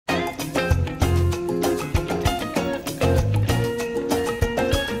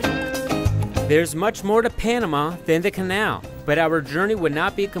There's much more to Panama than the canal, but our journey would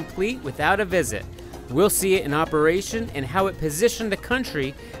not be complete without a visit. We'll see it in operation and how it positioned the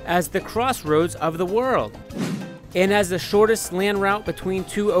country as the crossroads of the world. And as the shortest land route between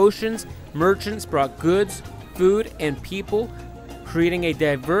two oceans, merchants brought goods, food, and people, creating a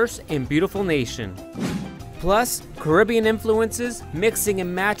diverse and beautiful nation. Plus, Caribbean influences mixing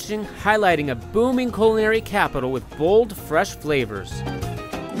and matching, highlighting a booming culinary capital with bold, fresh flavors.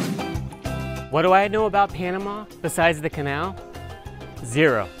 What do I know about Panama besides the canal?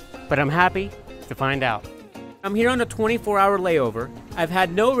 Zero, but I'm happy to find out. I'm here on a 24-hour layover. I've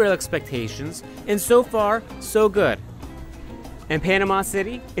had no real expectations, and so far, so good. And Panama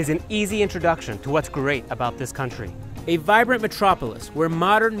City is an easy introduction to what's great about this country. A vibrant metropolis where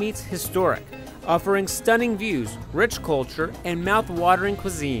modern meets historic, offering stunning views, rich culture, and mouth-watering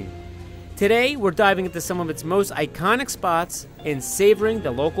cuisine. Today, we're diving into some of its most iconic spots and savoring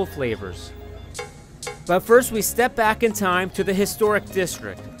the local flavors. But first, we step back in time to the historic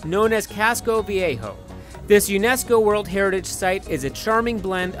district, known as Casco Viejo. This UNESCO World Heritage Site is a charming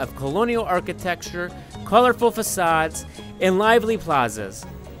blend of colonial architecture, colorful facades, and lively plazas.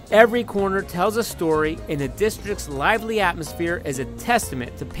 Every corner tells a story, and the district's lively atmosphere is a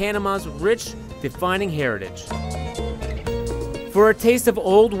testament to Panama's rich, defining heritage. For a taste of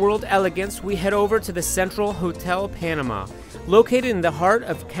old world elegance, we head over to the Central Hotel Panamá, located in the heart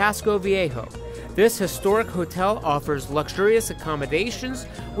of Casco Viejo. This historic hotel offers luxurious accommodations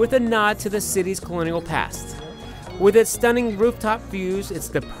with a nod to the city's colonial past. With its stunning rooftop views, it's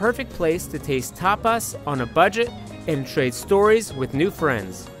the perfect place to taste tapas on a budget and trade stories with new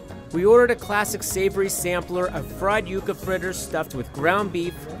friends. We ordered a classic savory sampler of fried yuca fritters stuffed with ground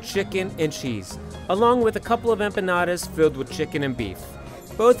beef, chicken, and cheese, along with a couple of empanadas filled with chicken and beef,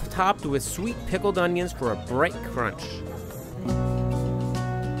 both topped with sweet pickled onions for a bright crunch.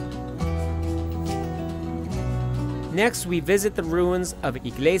 Next, we visit the ruins of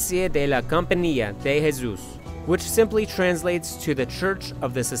Iglesia de la Compañía de Jesús, which simply translates to the Church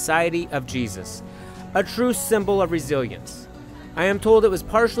of the Society of Jesus, a true symbol of resilience. I am told it was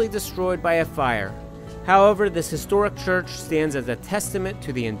partially destroyed by a fire. However, this historic church stands as a testament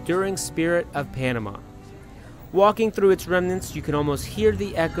to the enduring spirit of Panama. Walking through its remnants, you can almost hear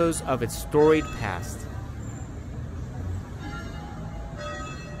the echoes of its storied past.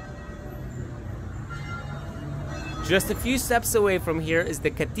 Just a few steps away from here is the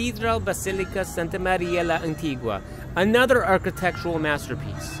Catedral Basilica Santa Maria la Antigua, another architectural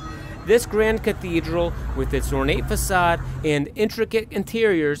masterpiece. This grand cathedral, with its ornate facade and intricate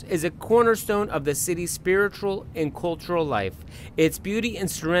interiors, is a cornerstone of the city's spiritual and cultural life. Its beauty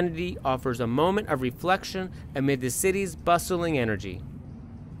and serenity offers a moment of reflection amid the city's bustling energy.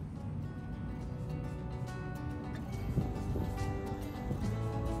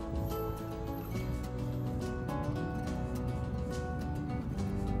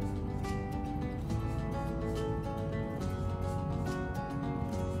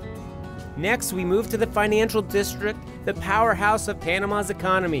 Next, we move to the financial district, the powerhouse of Panama's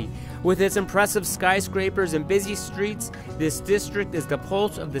economy. With its impressive skyscrapers and busy streets, this district is the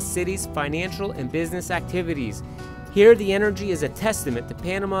pulse of the city's financial and business activities. Here, the energy is a testament to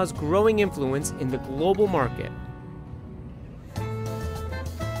Panama's growing influence in the global market.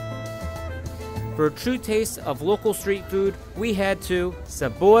 For a true taste of local street food, we head to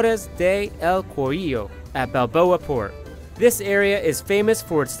Sabores de El Corillo at Balboa Port. This area is famous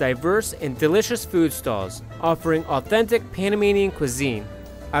for its diverse and delicious food stalls, offering authentic Panamanian cuisine.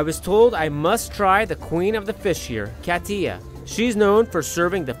 I was told I must try the queen of the fish here, Katia. She's known for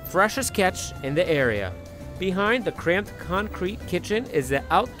serving the freshest catch in the area. Behind the cramped concrete kitchen is the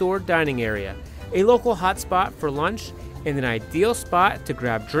outdoor dining area, a local hotspot for lunch and an ideal spot to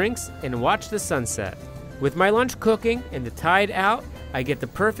grab drinks and watch the sunset. With my lunch cooking and the tide out, I get the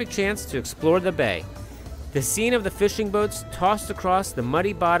perfect chance to explore the bay. The scene of the fishing boats tossed across the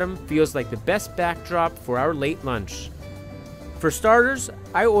muddy bottom feels like the best backdrop for our late lunch. For starters,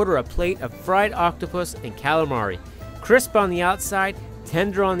 I order a plate of fried octopus and calamari, crisp on the outside,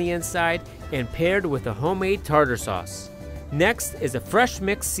 tender on the inside, and paired with a homemade tartar sauce. Next is a fresh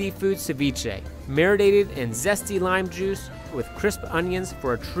mixed seafood ceviche, marinated in zesty lime juice with crisp onions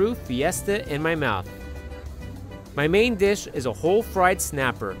for a true fiesta in my mouth. My main dish is a whole fried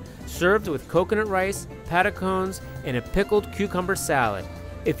snapper, served with coconut rice, patacones, and a pickled cucumber salad.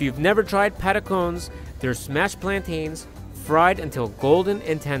 If you've never tried patacones, they're smashed plantains, fried until golden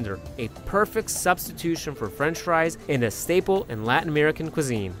and tender, a perfect substitution for French fries and a staple in Latin American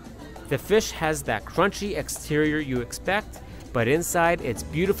cuisine. The fish has that crunchy exterior you expect, but inside it's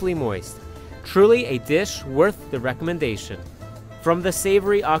beautifully moist. Truly a dish worth the recommendation. From the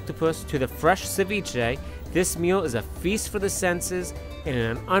savory octopus to the fresh ceviche, this meal is a feast for the senses and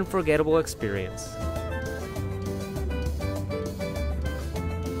an unforgettable experience.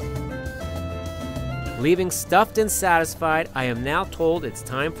 Leaving stuffed and satisfied, I am now told it's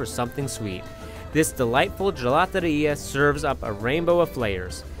time for something sweet. This delightful gelateria serves up a rainbow of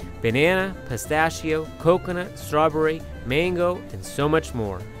flavors: banana, pistachio, coconut, strawberry, mango, and so much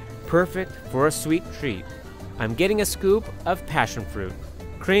more. Perfect for a sweet treat. I'm getting a scoop of passion fruit.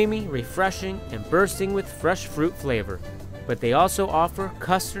 Creamy, refreshing, and bursting with fresh fruit flavor. But they also offer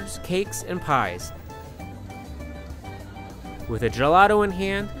custards, cakes, and pies. With a gelato in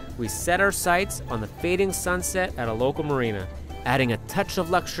hand, we set our sights on the fading sunset at a local marina, adding a touch of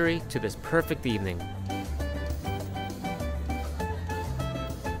luxury to this perfect evening.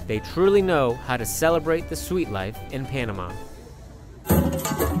 They truly know how to celebrate the sweet life in Panama.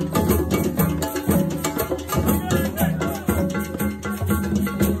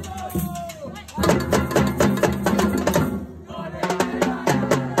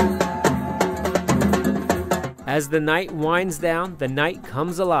 As the night winds down, the night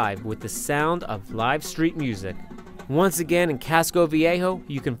comes alive with the sound of live street music. Once again in Casco Viejo,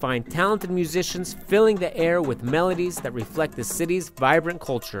 you can find talented musicians filling the air with melodies that reflect the city's vibrant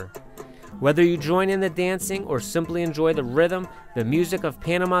culture. Whether you join in the dancing or simply enjoy the rhythm, the music of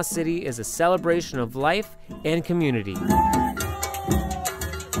Panama City is a celebration of life and community.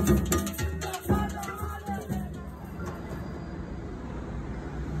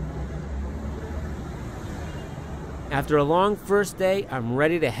 After a long first day, I'm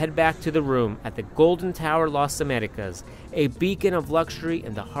ready to head back to the room at the Golden Tower Las Americas, a beacon of luxury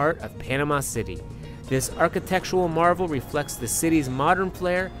in the heart of Panama City. This architectural marvel reflects the city's modern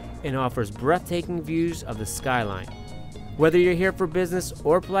flair and offers breathtaking views of the skyline. Whether you're here for business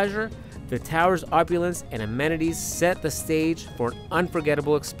or pleasure, the tower's opulence and amenities set the stage for an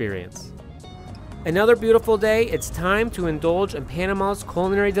unforgettable experience. Another beautiful day, it's time to indulge in Panama's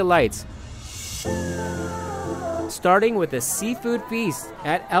culinary delights. Starting with a seafood feast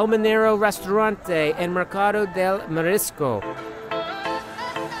at El Minero Restaurante and Mercado del Marisco.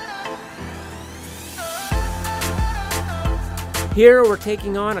 Here we're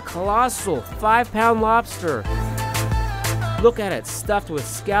taking on a colossal 5-pound lobster. Look at it, stuffed with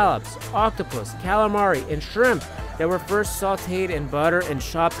scallops, octopus, calamari, and shrimp that were first sauteed in butter and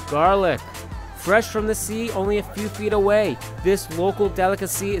chopped garlic. Fresh from the sea, only a few feet away, this local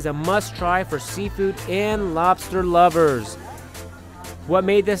delicacy is a must-try for seafood and lobster lovers. What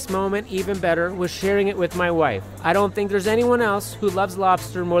made this moment even better was sharing it with my wife. I don't think there's anyone else who loves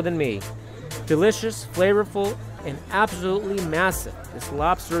lobster more than me. Delicious, flavorful, and absolutely massive, this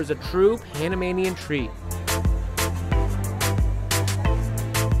lobster is a true Panamanian treat.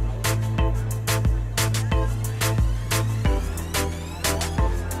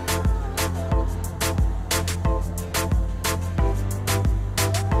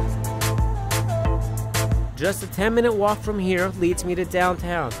 Just a 10-minute walk from here leads me to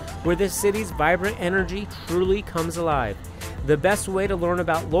downtown, where the city's vibrant energy truly comes alive. The best way to learn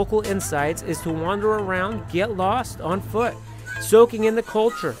about local insights is to wander around, get lost on foot, soaking in the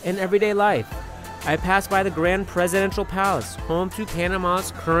culture and everyday life. I pass by the Grand Presidential Palace, home to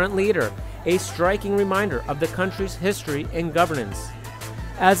Panama's current leader, a striking reminder of the country's history and governance.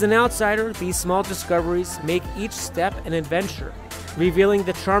 As an outsider, these small discoveries make each step an adventure, revealing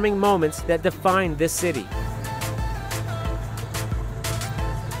the charming moments that define this city.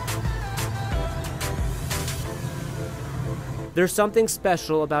 There's something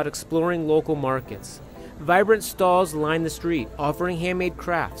special about exploring local markets. Vibrant stalls line the street, offering handmade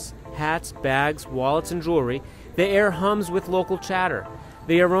crafts, hats, bags, wallets, and jewelry. The air hums with local chatter.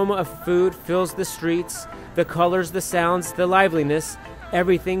 The aroma of food fills the streets. The colors, the sounds, the liveliness,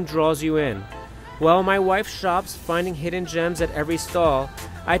 everything draws you in. While my wife shops, finding hidden gems at every stall,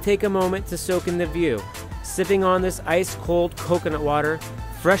 I take a moment to soak in the view. Sipping on this ice-cold coconut water,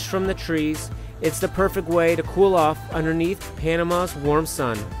 fresh from the trees, it's the perfect way to cool off underneath Panama's warm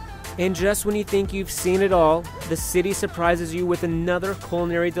sun. And just when you think you've seen it all, the city surprises you with another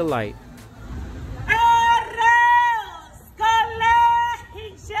culinary delight.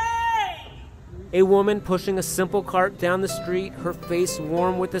 A woman pushing a simple cart down the street, her face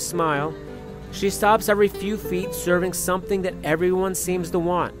warm with a smile. She stops every few feet, serving something that everyone seems to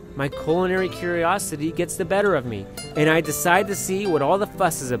want. My culinary curiosity gets the better of me, and I decide to see what all the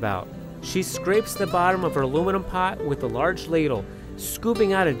fuss is about. She scrapes the bottom of her aluminum pot with a large ladle,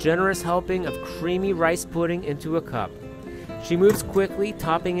 scooping out a generous helping of creamy rice pudding into a cup. She moves quickly,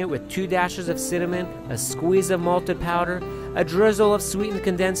 topping it with 2 dashes of cinnamon, a squeeze of malted powder, a drizzle of sweetened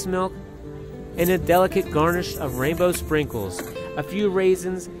condensed milk. and a delicate garnish of rainbow sprinkles, a few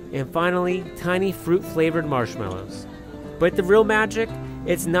raisins, and finally, tiny fruit-flavored marshmallows. But the real magic,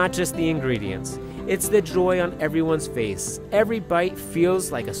 it's not just the ingredients. It's the joy on everyone's face. Every bite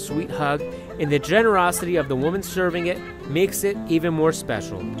feels like a sweet hug, and the generosity of the woman serving it makes it even more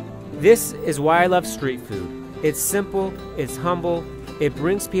special. This is why I love street food. It's simple, it's humble, it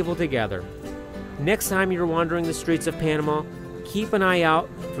brings people together. Next time you're wandering the streets of Panama, keep an eye out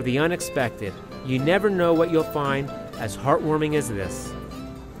for the unexpected. You never know what you'll find as heartwarming as this.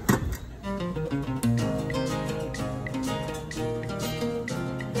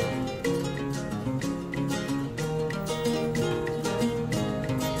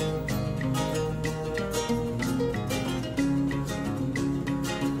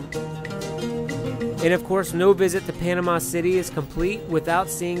 And of course, no visit to Panama City is complete without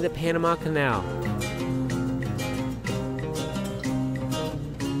seeing the Panama Canal.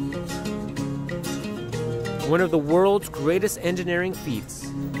 One of the world's greatest engineering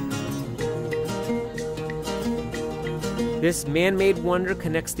feats. This man-made wonder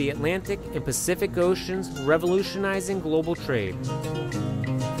connects the Atlantic and Pacific Oceans, revolutionizing global trade.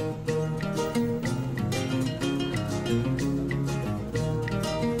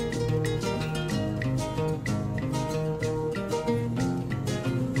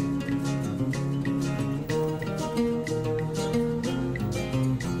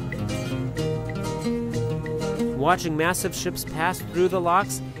 Watching massive ships pass through the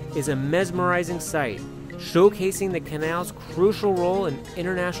locks is a mesmerizing sight, showcasing the canal's crucial role in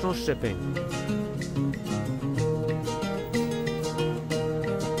international shipping.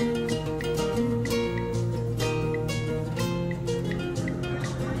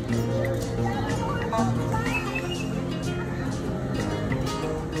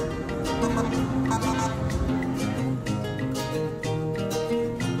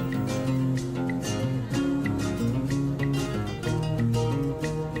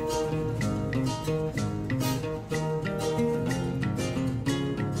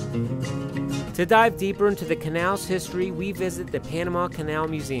 To dive deeper into the canal's history, we visit the Panama Canal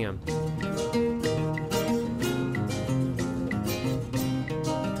Museum.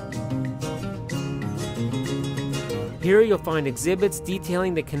 Here you'll find exhibits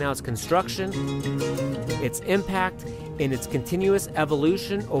detailing the canal's construction, its impact, and its continuous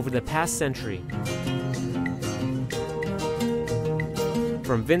evolution over the past century.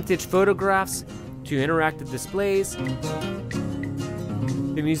 From vintage photographs to interactive displays,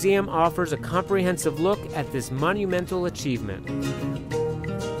 the museum offers a comprehensive look at this monumental achievement.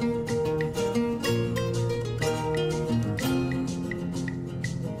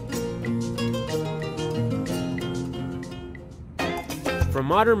 From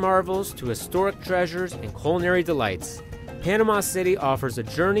modern marvels to historic treasures and culinary delights, Panama City offers a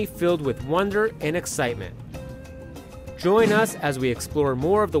journey filled with wonder and excitement. Join us as we explore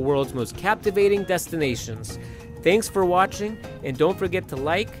more of the world's most captivating destinations. Thanks for watching, and don't forget to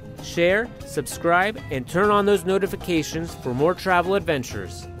like, share, subscribe, and turn on those notifications for more travel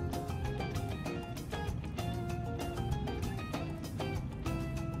adventures.